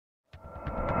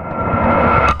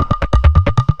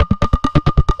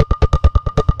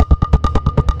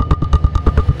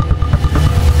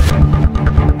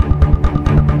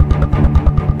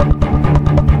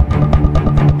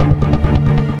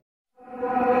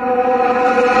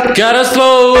Gotta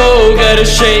slow, gotta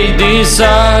shake this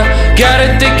side.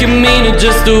 Gotta take a minute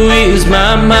just to ease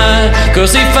my mind.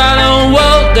 Cause if I don't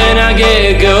walk, then I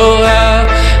get go out,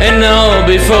 and I'll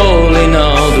be falling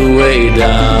all the way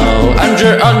down.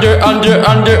 Under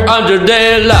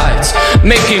the lights,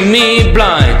 making me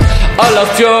blind. All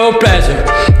of your pleasure,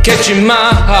 catching my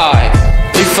eye.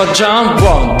 If I jump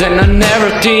wrong, then I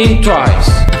never think twice.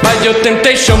 But your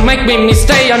temptation make me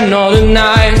stay another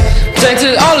night. Thanks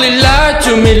it only lie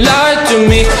to me.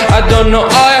 I don't know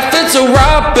how I feel so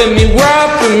wrapping me.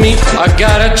 I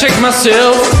gotta check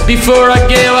myself before I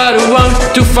get what I want.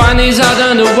 To find is I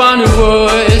don't know one who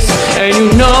was. And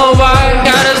you know why.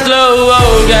 Gotta slow,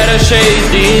 gotta shake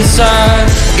this side.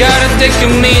 Gotta take a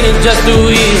minute just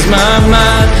to ease my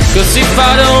mind. Cause if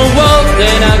I don't walk,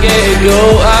 then I get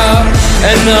go out,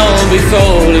 and I'll be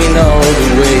falling all the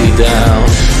way down.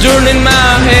 Turning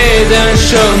my head and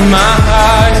shut my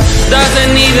eyes.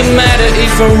 Doesn't even matter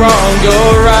if I'm wrong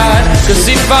or right. Cause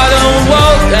if I don't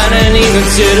walk, I don't even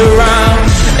sit around,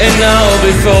 and I'll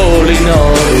be falling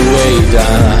all the way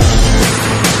down.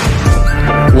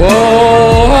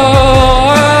 Whoa,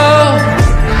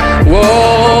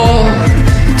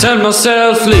 tell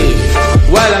myself leave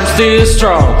while I'm still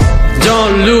strong.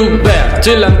 Don't look back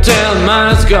till I'm 10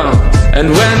 miles gone. And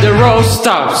when the road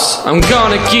stops, I'm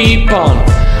gonna keep on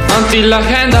until I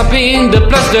end up in the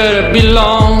place that I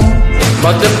belong.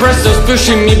 But the pressure's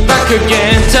pushing me back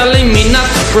again, telling me not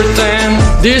to pretend.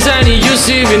 There's any use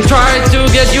even trying to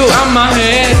get you out my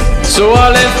head. So I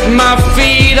left my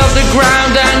feet off the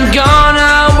ground and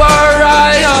gonna walk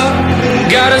right up.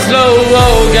 Gotta slow,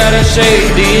 gotta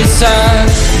shake this side.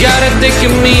 Gotta take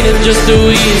a minute just to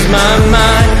ease my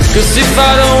mind. Cause if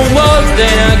I don't walk,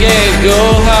 then I get go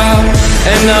out,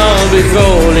 and I'll be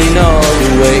falling all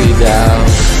the way down.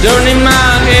 Turning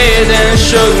my head and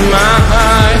shut my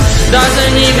eyes.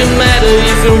 Doesn't even matter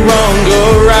if I'm wrong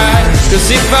or right. Cause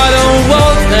if I don't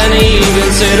walk, then I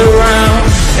even sit around,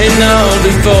 and I'll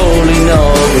be falling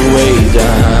all the way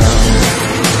down.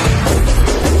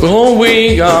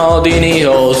 Going out in a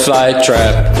whole flight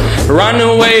trap. Run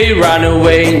away,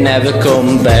 never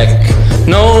come back.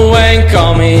 No one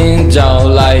coming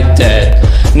down like that.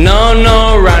 No,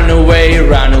 run away.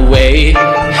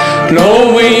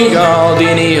 Blowing out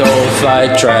in the old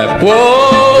flight trap.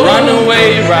 Whoa, run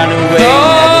away, never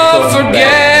come forget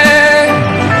back.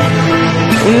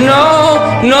 No.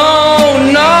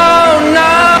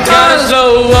 Gotta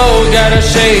slow, gotta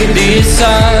shake this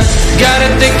side. Gotta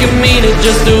take a minute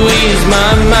just to ease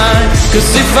my mind.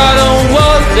 Cause if I don't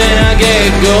walk, then I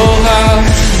get go out,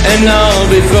 and I'll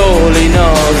be falling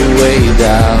all the way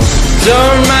down.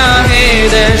 Turn my head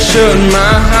and shut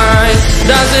my eyes.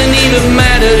 Doesn't even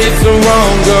matter if I'm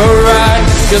wrong or right.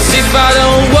 Cause if I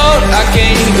don't walk, I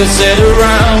can't even sit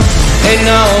around, and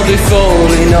I'll be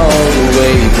falling all the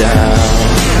way down.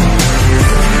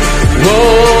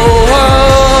 Whoa,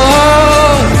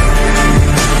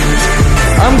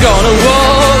 I'm gonna walk.